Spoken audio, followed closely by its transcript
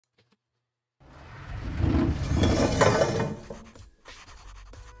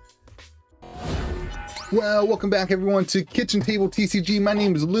Well, welcome back everyone to Kitchen Table TCG. My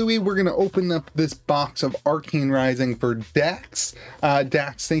name is Louie. We're going to open up this box of Arcane Rising for Dax.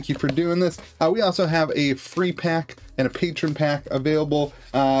 Dax, thank you for doing this. We also have a free pack and a patron pack available.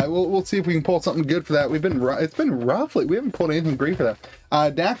 We'll see if we can pull something good for that. It's been rough. We haven't pulled anything great for that.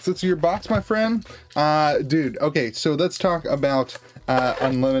 Dax, it's your box, my friend. Dude, okay, so let's talk about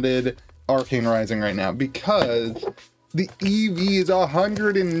unlimited Arcane Rising right now, because the EV is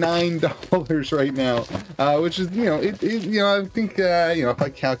 $109 right now, which is, I think, if I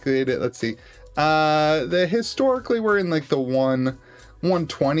calculate it, let's see, historically we're in like the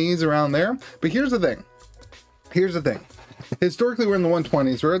 120s around there. But here's the thing. Historically we're in the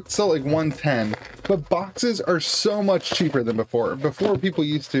 120s. We're at still like 110, but boxes are so much cheaper than before. Before, people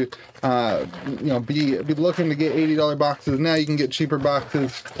used to be looking to get $80 boxes. Now you can get cheaper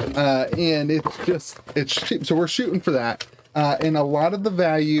boxes, and it's cheap. So we're shooting for that, and a lot of the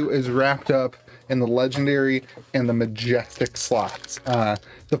value is wrapped up in the legendary and the majestic slots.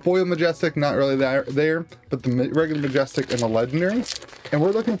 The foil majestic, not really there, but the regular majestic and the legendary. And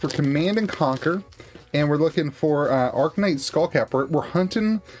we're looking for Command and Conquer. And we're looking for Arcanite Skullcap.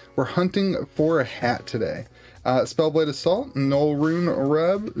 We're hunting for a hat today. Spellblade Assault, Null Rune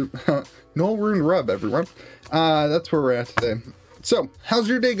Rub, Null Rune Rub, everyone. That's where we're at today. So, how's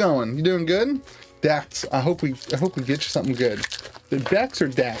your day going? You doing good? Dax, I hope we get you something good. Dax or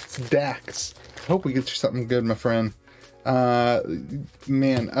Dax? Dax. I hope we get you something good, my friend.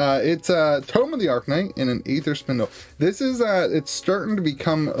 It's Tome of the Arcanite and an Aether Spindle. This is it's starting to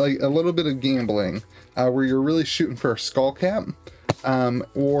become like a little bit of gambling, where you're really shooting for a Skullcap,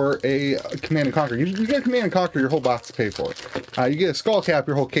 or a Command and Conquer. You get a Command and Conquer, your whole box is paid for. You get a Skullcap,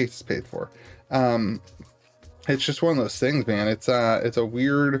 your whole case is paid for. It's just one of those things, man. It's a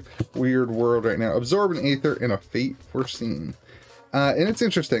weird world right now. Absorb an Aether and a Fate Foreseen. And it's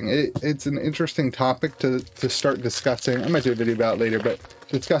interesting. It's an interesting topic to start discussing. I might do a video about it later, but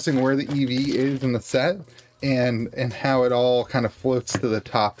discussing where the EV is in the set and how it all kind of floats to the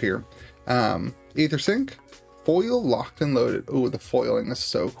top here. Aether Sync, foil locked and loaded. Oh, the foiling is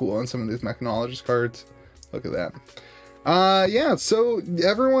so cool on some of these Mechanologist cards. Look at that. Yeah, so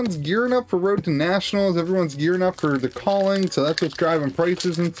everyone's gearing up for Road to Nationals. Everyone's gearing up for the calling. So that's what's driving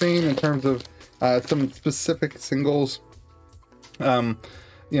prices insane in terms of some specific singles.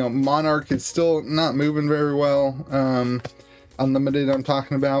 Monarch is still not moving very well. Unlimited, I'm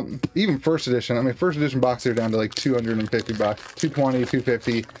talking about. Even first edition. I mean, first edition boxes are down to like 250 bucks, 220,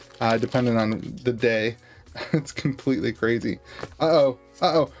 250, depending on the day. It's completely crazy. Foil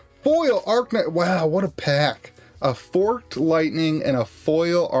Arknight. Wow, what a pack. A Forked Lightning and a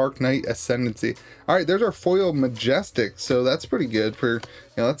foil Arknight Ascendancy. All right, there's our foil Majestic. So that's pretty good for,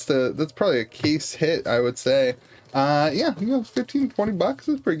 that's probably a case hit, I would say. Yeah, 15, 20 bucks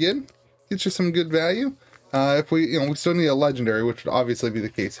is pretty good. Get you some good value. If we still need a legendary, which would obviously be the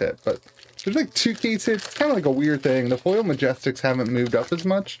case hit, but there's like 2 case hits. It's kind of like a weird thing. The foil Majestics haven't moved up as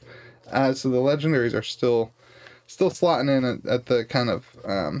much, so the legendaries are still slotting in at the kind of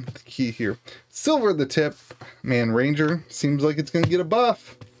key here. Silver at the tip. Man, Ranger seems like it's gonna get a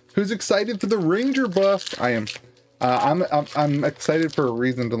buff. Who's excited for the Ranger buff? I am. I'm excited for a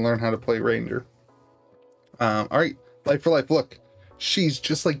reason to learn how to play Ranger. All right, Life for Life. Look, she's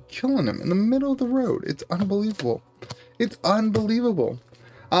just like killing him in the middle of the road. It's unbelievable. It's unbelievable.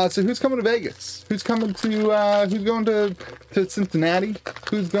 So who's coming to Vegas? Who's coming to? Who's going to Cincinnati?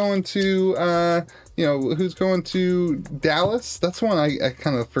 Who's going to? Who's going to Dallas? That's one I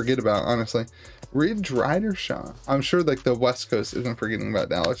kind of forget about, honestly. Ridge Rider Shaw. I'm sure like the West Coast isn't forgetting about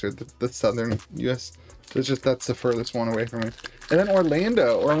Dallas, or the Southern U.S. That's the furthest one away from me. And then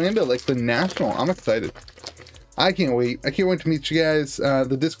Orlando, like the National. I'm excited. I can't wait. I can't wait to meet you guys.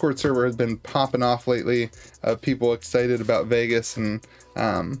 The Discord server has been popping off lately. People excited about Vegas, and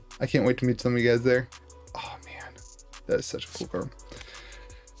I can't wait to meet some of you guys there. Oh man, that is such a cool card.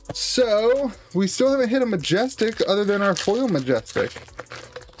 So we still haven't hit a Majestic other than our foil Majestic.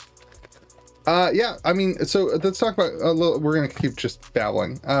 Yeah, I mean, so let's talk about a little. We're gonna keep just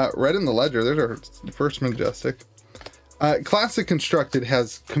babbling. Red in the Ledger. There's our first Majestic. Classic Constructed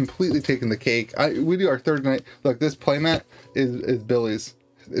has completely taken the cake. We do our third night. Look, this playmat is Billy's.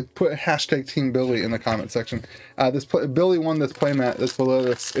 Put hashtag Team Billy in the comment section. Billy won this playmat that's below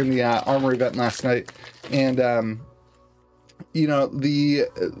this in the Armory event last night, and the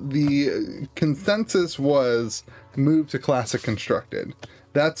consensus was move to Classic Constructed.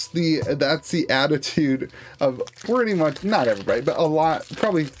 That's the attitude of pretty much, not everybody, but a lot,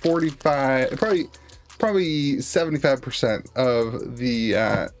 probably 45, probably 75% of the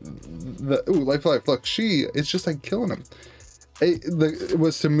Life for Life. Look, she is just like killing him. it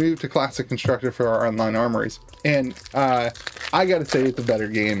was to move to Classic Constructed for our online armories. And I gotta say, it's a better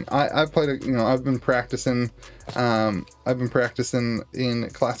game. I've played it, you know, I've been practicing in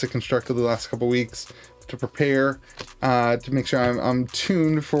Classic Constructed the last couple weeks to prepare, to make sure I'm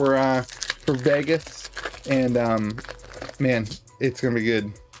tuned for Vegas. And man, it's gonna be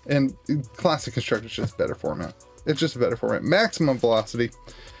good. And Classic Constructed is just a better format. It's just a better format. Maximum velocity.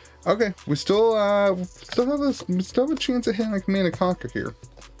 Okay, we still have a chance of hitting a Command and Conquer here.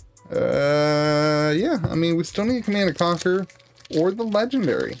 Yeah, I mean, we still need a Command and Conquer or the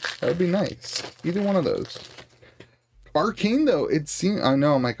Legendary. That would be nice. Either one of those. Arcane, though, it seems... I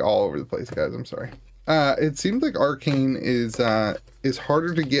know I'm like all over the place, guys. I'm sorry. It seems like Arcane is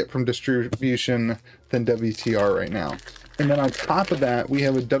harder to get from distribution than WTR right now. And then on top of that, we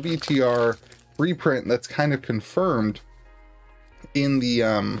have a WTR reprint that's kind of confirmed in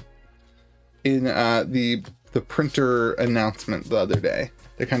the printer announcement the other day.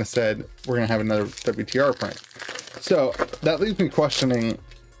 They kind of said we're gonna have another WTR print. So that leaves me questioning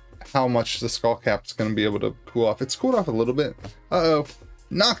how much the skull cap's gonna be able to cool off. It's cooled off a little bit. Uh-oh,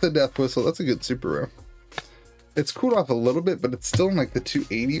 knock the death whistle. That's a good super rare. It's cooled off a little bit, but it's still in like the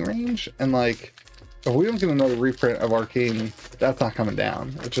 280 range. And like, if we don't get another reprint of Arcane, that's not coming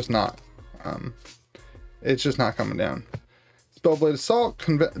down. It's just not. It's just not coming down. Spellblade Assault,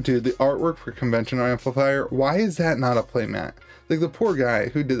 dude, the artwork for Convention Amplifier. Why is that not a playmat? Like the poor guy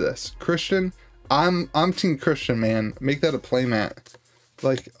who did this, Christian. I'm Team Christian, man. Make that a playmat.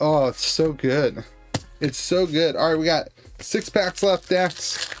 Like, oh, it's so good. It's so good. All right, we got 6 packs left,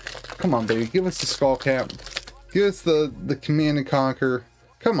 Dax. Come on, baby, give us the skull cap. Give us the Command and Conquer.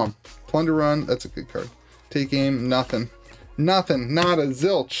 Come on, Plunder Run. That's a good card. Take aim. Nothing. Nothing. Not a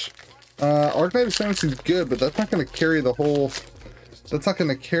zilch. Arcanite Ascendancy is good, but that's not going to carry the whole. That's not going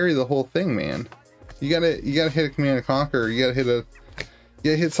to carry the whole thing, man. You gotta hit a Command and Conquer. You gotta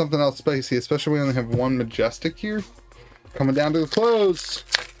hit something else spicy. Especially when we only have one Majestic here. Coming down to the close.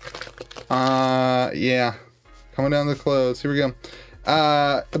 Yeah, coming down to the close. Here we go.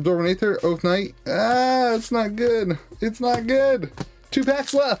 Absorbing Aether, Oath Knight. It's not good. It's not good. 2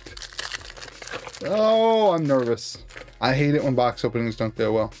 packs left. Oh, I'm nervous. I hate it when box openings don't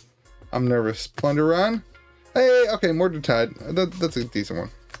go well. I'm nervous. Plunder Run. Hey, okay, Mordred Tide. That's a decent one.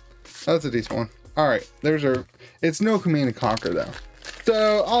 That's a decent one. All right, there's our. It's no Command and Conquer though.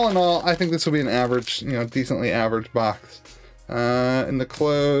 So all in all, I think this will be an average, you know, decently average box. In the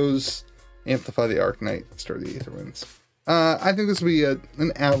close, amplify the Arcanite, stir the Aether Winds. I think this will be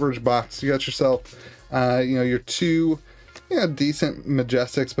an average box. You got yourself, you know, your 2, decent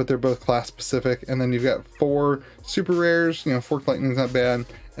Majestics, but they're both class specific, and then you've got 4 super rares. You know, Forked Lightning's not bad,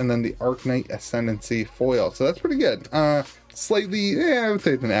 and then the Arcanite Ascendancy foil. So that's pretty good. Slightly, I would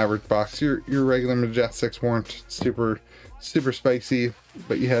say it's an average box. Your regular Majestics weren't super spicy,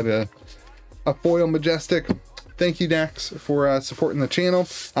 but you had a foil Majestic. Thank you, Dax, for supporting the channel.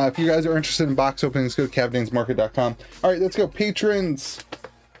 If you guys are interested in box openings, go to CavDanesMarket.com. All right, let's go patrons.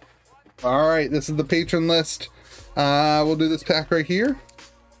 All right, this is the patron list. We'll do this pack right here.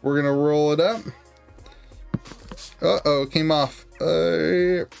 We're gonna roll it up. Uh-oh, it came off.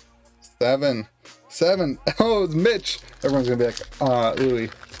 7. Oh, it's Mitch. Everyone's gonna be like, Louis,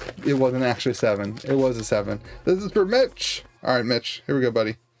 it wasn't actually 7. It was a 7. This is for Mitch. All right, Mitch, here we go,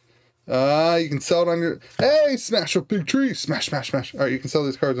 buddy. You can sell it on your... Hey, smash a big tree. Smash, smash, smash. All right, you can sell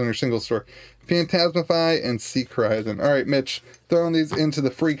these cards on your single store. Phantasmify and Seek Horizon. All right, Mitch, throwing these into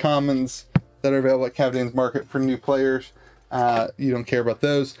the free commons that are available at Cavdane's Market for new players. You don't care about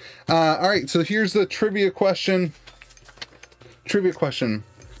those. All right, so here's the trivia question.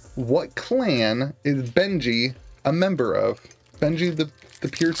 What clan is Benji a member of? Benji the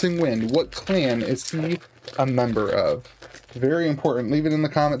Piercing Wind. What clan is he a member of? Very important. Leave it in the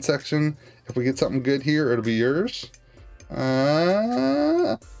comment section. If we get something good here, it'll be yours.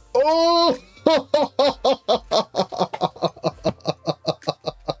 Oh! Oh!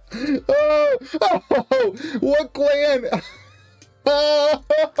 What clan?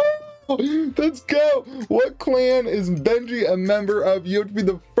 Let's go. What clan is Benji a member of? You have to be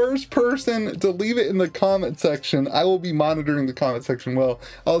the first person to leave it in the comment section. I will be monitoring the comment section. Well,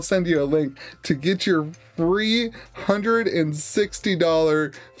 I'll send you a link to get your free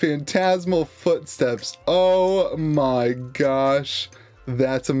 $160 Phantasmal Footsteps. Oh my gosh.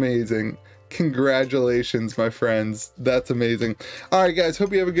 That's amazing. Congratulations, my friends. That's amazing. All right, guys.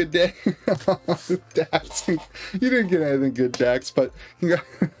 Hope you have a good day. Dax, you didn't get anything good, Dax, but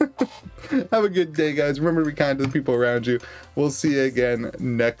have a good day, guys. Remember to be kind to the people around you. We'll see you again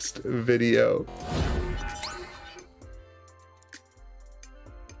next video.